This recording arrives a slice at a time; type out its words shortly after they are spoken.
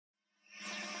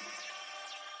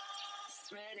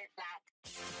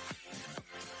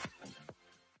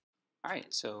Alright,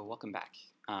 so welcome back.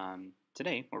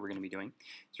 Today, what we're going to be doing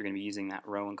is we're going to be using that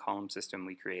row and column system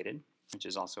we created, which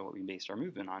is also what we based our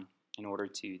movement on, in order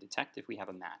to detect if we have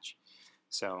a match.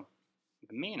 So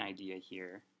the main idea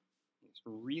here is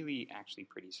really actually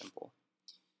pretty simple.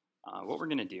 What we're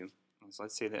going to do is,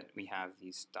 let's say that we have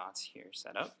these dots here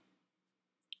set up.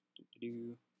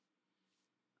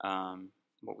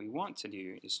 What we want to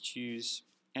do is choose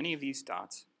any of these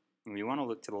dots, and we want to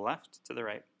look to the left, to the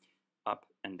right, up,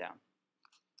 and down.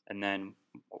 And then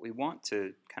what we want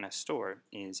to kind of store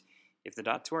is if the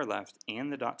dot to our left and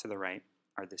the dot to the right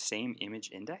are the same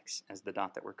image index as the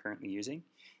dot that we're currently using,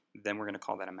 then we're going to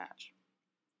call that a match.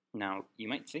 Now, you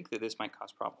might think that this might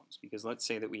cause problems, because let's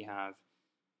say that we have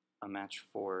a match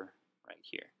for right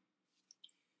here.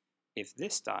 If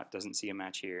this dot doesn't see a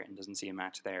match here and doesn't see a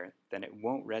match there, then it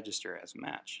won't register as a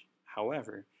match.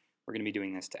 However, we're going to be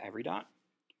doing this to every dot.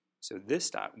 So this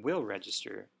dot will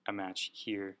register a match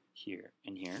here, here,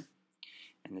 and here.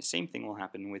 And the same thing will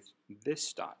happen with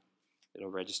this dot.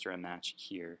 It'll register a match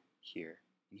here, here,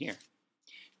 and here.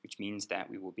 Which means that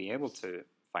we will be able to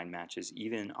find matches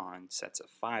even on sets of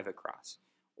 5 across,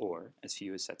 or as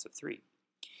few as sets of 3.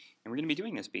 And we're going to be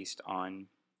doing this based on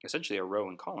essentially a row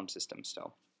and column system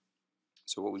still.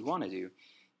 So what we want to do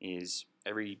is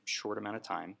every short amount of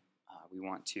time, we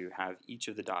want to have each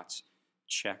of the dots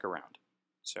check around.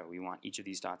 So we want each of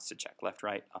these dots to check left,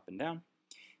 right, up, and down.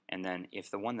 And then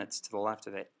if the one that's to the left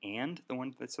of it and the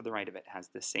one that's to the right of it has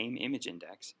the same image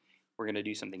index, we're going to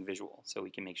do something visual so we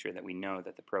can make sure that we know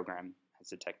that the program has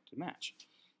detected a match.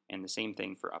 And the same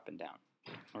thing for up and down.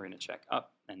 We're going to check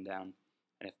up and down.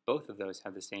 And if both of those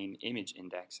have the same image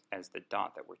index as the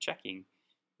dot that we're checking,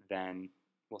 then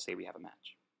we'll say we have a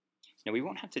match. Now, we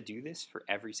won't have to do this for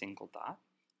every single dot.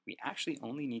 We actually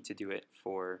only need to do it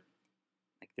for,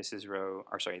 like, this is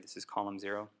this is column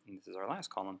 0, and this is our last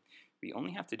column. We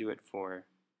only have to do it for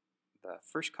the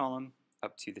first column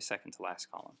up to the second to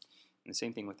last column. And the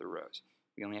same thing with the rows.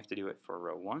 We only have to do it for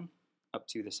row 1 up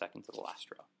to the second to the last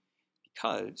row.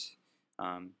 Because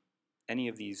any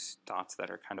of these dots that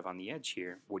are kind of on the edge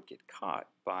here would get caught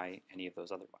by any of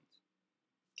those other ones.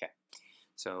 Okay,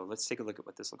 so let's take a look at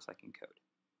what this looks like in code.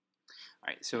 All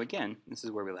right, so again, this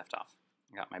is where we left off.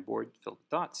 I got my board filled with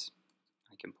dots.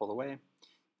 I can pull away, and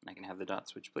I can have the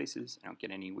dots switch places. I don't get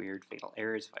any weird fatal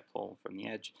errors if I pull from the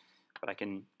edge, but I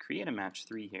can create a match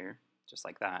 3 here, just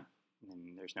like that,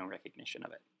 and there's no recognition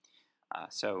of it.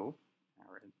 So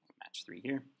match 3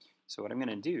 here. So what I'm going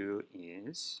to do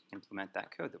is implement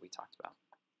that code that we talked about.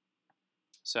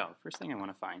 So first thing I want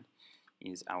to find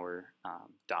is our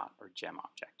dot or gem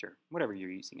object, or whatever you're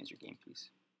using as your game piece.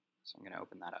 So I'm going to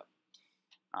open that up.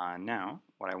 Now,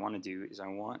 what I want to do is I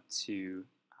want to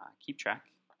keep track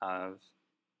of,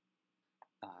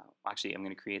 actually I'm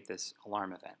going to create this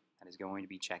alarm event that is going to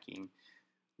be checking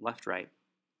left, right,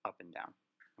 up, and down.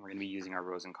 And we're going to be using our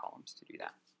rows and columns to do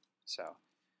that. So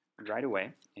right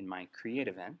away, in my create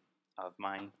event of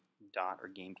my dot or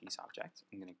game piece object,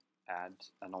 I'm going to add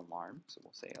an alarm. So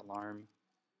we'll say alarm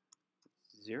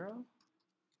 0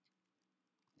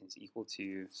 is equal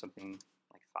to something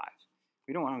like 5.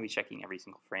 We don't want to be checking every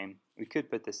single frame. We could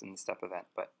put this in the step event,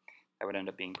 but that would end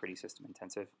up being pretty system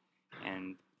intensive.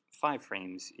 And 5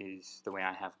 frames is the way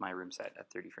I have my room set at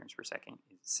 30 frames per second.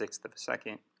 It's 1/6 of a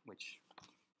second, which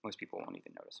most people won't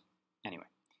even notice. Anyway,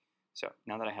 so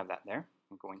now that I have that there,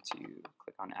 I'm going to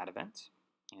click on Add Event,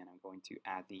 and I'm going to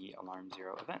add the Alarm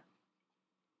 0 event.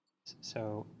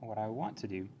 So what I want to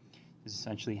do is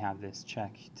essentially have this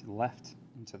check to the left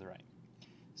and to the right.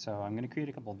 So I'm going to create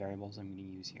a couple of variables I'm going to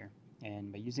use here.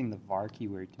 And by using the var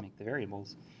keyword to make the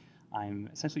variables, I'm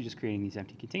essentially just creating these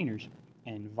empty containers,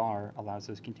 and var allows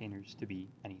those containers to be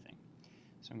anything.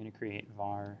 So I'm going to create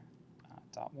var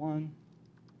 .1,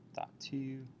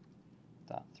 .2,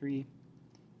 .3,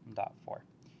 and .4.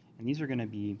 And these are going to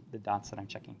be the dots that I'm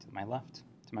checking to my left,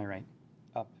 to my right,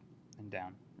 up, and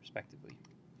down, respectively.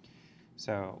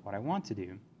 So what I want to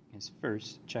do is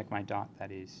first check my dot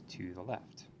that is to the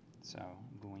left. So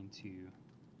I'm going to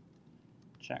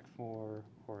check for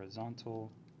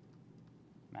horizontal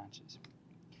matches.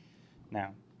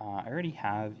 Now, I already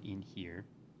have in here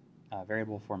a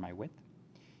variable for my width.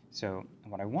 So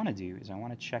what I want to do is I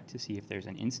want to check to see if there's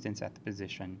an instance at the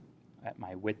position at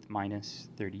my width minus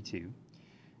 32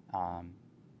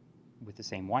 with the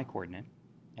same y coordinate.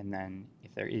 And then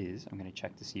if there is, I'm going to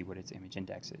check to see what its image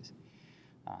index is.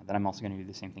 Then I'm also going to do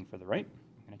the same thing for the right.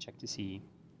 I'm going to check to see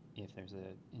if there's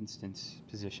an instance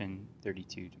position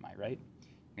 32 to my right.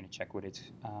 I'm going to check what its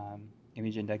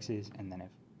image index is, and then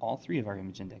if all 3 of our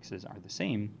image indexes are the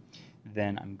same,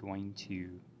 then I'm going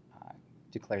to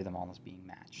declare them all as being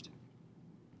matched.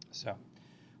 So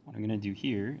what I'm going to do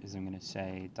here is I'm going to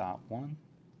say .1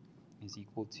 is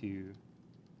equal to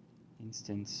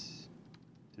instance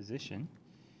position,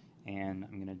 and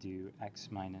I'm going to do x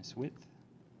minus width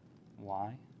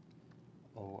y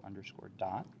o underscore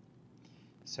dot.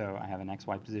 So I have an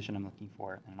xy position I'm looking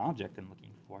for and an object I'm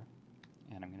looking for,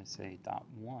 and I'm going to say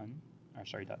 .1 or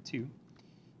sorry .2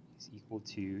 is equal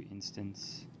to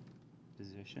instance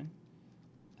position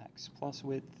x plus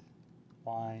width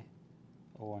y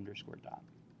o underscore dot.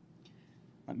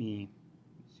 Let me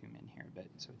zoom in here a bit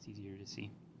so it's easier to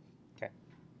see. Okay,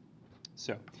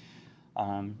 so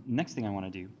next thing I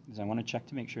want to do is I want to check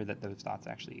to make sure that those dots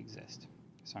actually exist.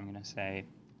 So I'm going to say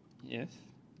if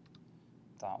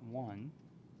 .1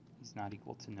 is not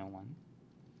equal to no one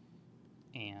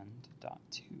and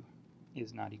 .2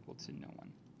 is not equal to no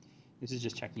one. This is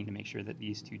just checking to make sure that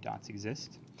these two dots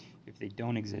exist. If they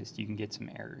don't exist, you can get some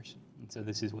errors. And so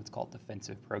this is what's called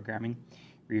defensive programming,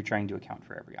 where you're trying to account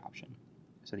for every option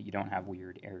so that you don't have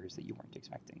weird errors that you weren't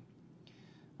expecting.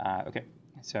 Okay,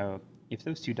 so if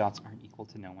those two dots aren't equal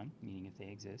to no one, meaning if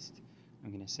they exist,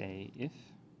 I'm going to say if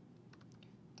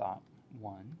 .1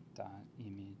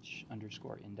 image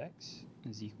underscore index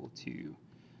is equal to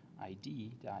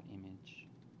id image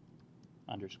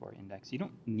underscore index. You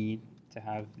don't need to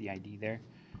have the ID there.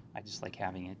 I just like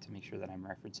having it to make sure that I'm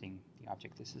referencing the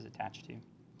object this is attached to.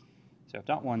 So if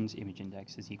 .1's image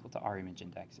index is equal to our image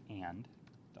index and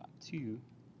 .2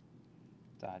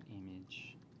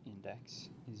 image index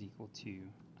is equal to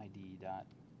id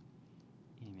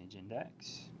image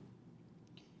index,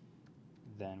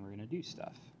 then we're going to do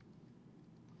stuff.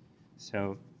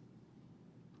 So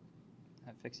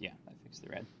that fixed the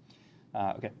red.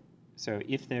 Okay. So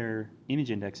if their image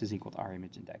index is equal to our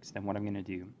image index, then what I'm going to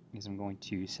do is I'm going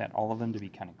to set all of them to be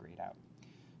kind of grayed out.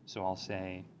 So I'll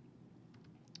say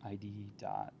id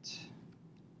dot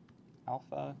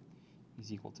alpha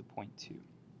is equal to 0.2.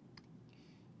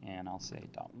 And I'll say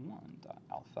 .1 dot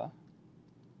alpha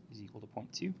is equal to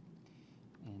 0.2.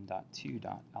 And .2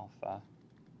 dot alpha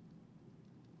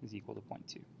is equal to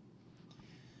 0.2.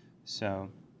 So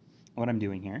what I'm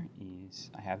doing here is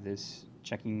I have this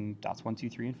checking dots 1, 2,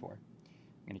 3, and 4. I'm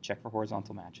going to check for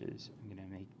horizontal matches. I'm going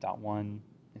to make .1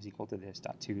 is equal to this,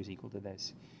 .2 is equal to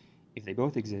this. If they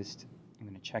both exist, I'm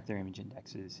going to check their image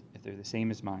indexes. If they're the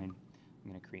same as mine,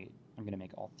 I'm going to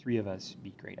make all three of us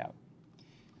be grayed out.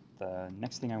 The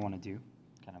next thing I want to do,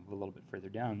 kind of a little bit further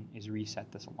down, is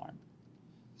reset this alarm.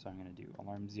 So I'm going to do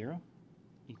alarm 0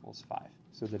 equals 5,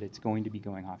 so that it's going to be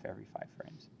going off every 5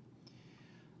 frames.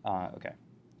 Okay,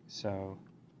 so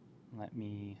let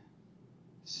me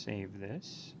save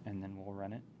this, and then we'll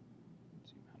run it.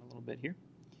 Zoom out a little bit here.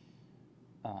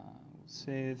 We'll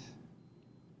save,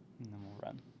 and then we'll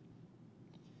run.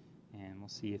 And we'll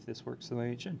see if this works the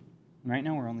way it should. Right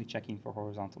now we're only checking for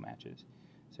horizontal matches,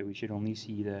 so we should only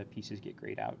see the pieces get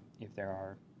grayed out if there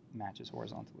are matches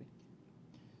horizontally.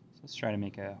 So let's try to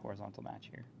make a horizontal match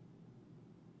here.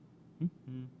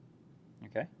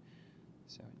 Okay,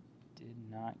 so it did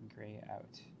not gray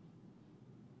out.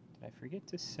 Did I forget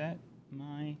to set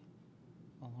my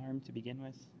alarm to begin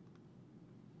with?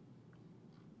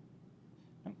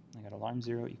 Nope, I got alarm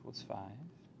 0 equals 5.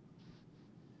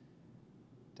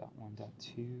 .1,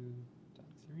 .2,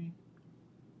 .3.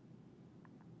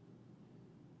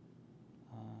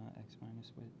 X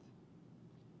minus width.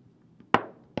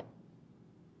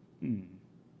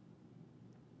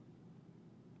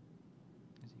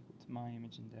 Is equal to my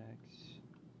image index.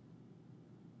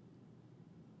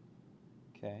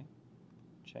 Okay.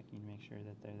 Checking to make sure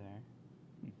that they're there.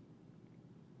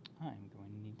 I'm going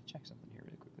to need to check something here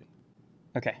really quickly.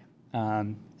 Okay.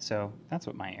 So that's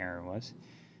what my error was.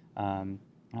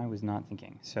 I was not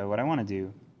thinking. So what I want to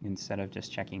do, instead of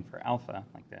just checking for alpha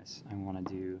like this, I want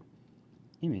to do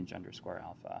image underscore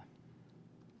alpha.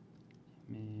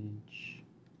 Image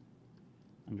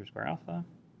underscore alpha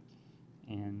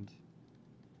and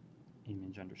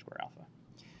image underscore alpha.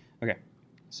 Okay,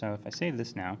 so if I save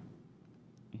this now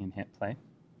and hit play,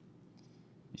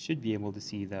 you should be able to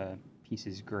see the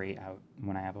pieces gray out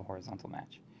when I have a horizontal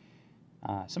match.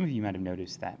 Some of you might have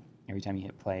noticed that every time you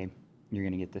hit play, you're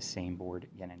going to get the same board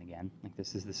again and again. Like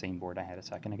this is the same board I had a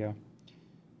second ago.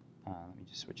 Let me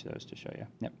just switch those to show you.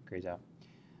 Yep, grays out.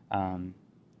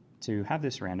 To have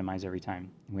this randomize every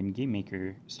time, when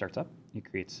GameMaker starts up, it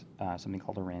creates something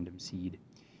called a random seed.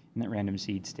 And that random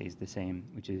seed stays the same,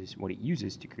 which is what it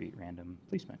uses to create random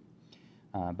placement.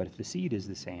 But if the seed is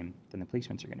the same, then the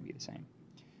placements are going to be the same.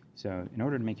 So in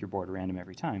order to make your board random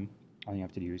every time, all you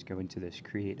have to do is go into this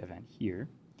create event here.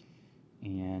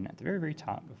 And at the very, very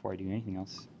top, before I do anything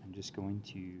else, I'm just going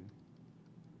to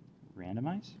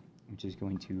randomize, which is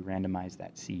going to randomize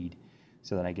that seed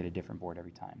so that I get a different board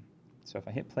every time. So if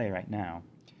I hit play right now,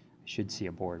 I should see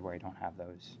a board where I don't have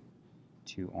those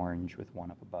two orange with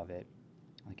one up above it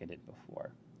like I did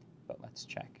before. But let's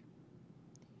check.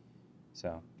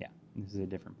 So yeah, this is a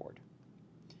different board.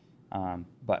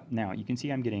 But now you can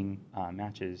see I'm getting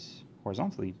matches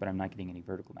horizontally, but I'm not getting any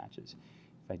vertical matches.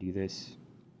 If I do this,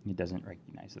 it doesn't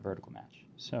recognize the vertical match.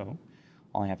 So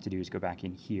all I have to do is go back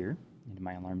in here into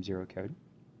my alarm 0 code,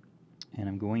 and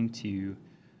I'm going to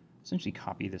essentially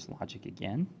copy this logic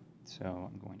again. So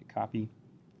I'm going to copy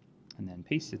and then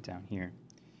paste it down here.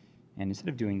 And instead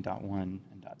of doing .1 and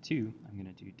 .2, I'm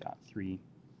going to do .3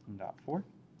 and .4.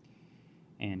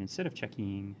 And instead of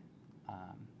checking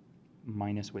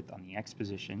minus width on the x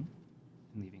position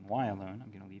and leaving y alone, I'm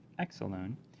going to leave x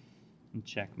alone and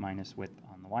check minus width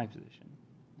on the y position.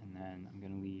 And then I'm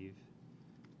going to leave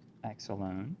x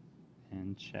alone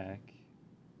and check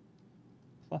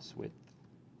plus width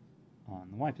on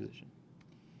the y position.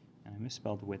 And I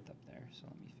misspelled width up there, so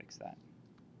let me fix that.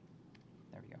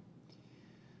 There we go.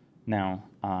 Now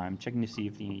I'm checking to see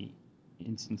if the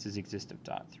instances exist of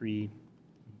 .3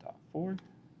 and .4,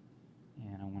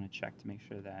 and I want to check to make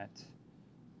sure that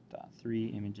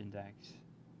 .3 image index,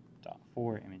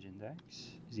 .4 image index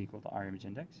is equal to our image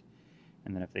index,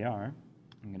 and then if they are,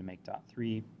 I'm going to make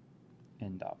 .3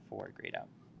 and .4 grayed out.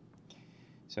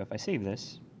 So if I save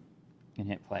this and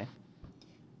hit play,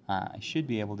 I should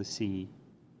be able to see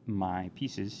my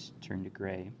pieces turn to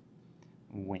gray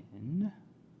when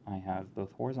I have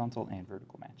both horizontal and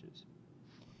vertical matches.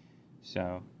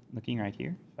 So looking right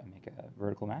here, if I make a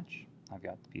vertical match, I've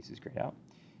got the pieces grayed out.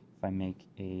 If I make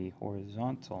a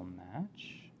horizontal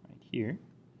match right here,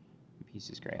 the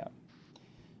pieces gray out.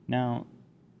 Now,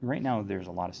 right now there's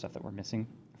a lot of stuff that we're missing.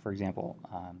 For example,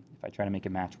 if I try to make a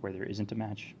match where there isn't a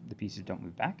match, the pieces don't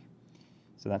move back.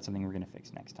 So that's something we're going to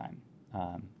fix next time.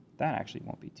 That actually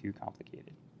won't be too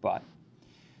complicated, but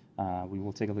we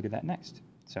will take a look at that next.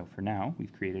 So for now,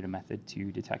 we've created a method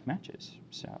to detect matches.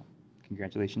 So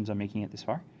congratulations on making it this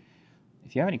far.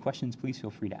 If you have any questions, please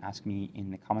feel free to ask me in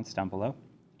the comments down below,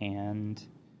 and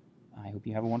I hope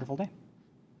you have a wonderful day.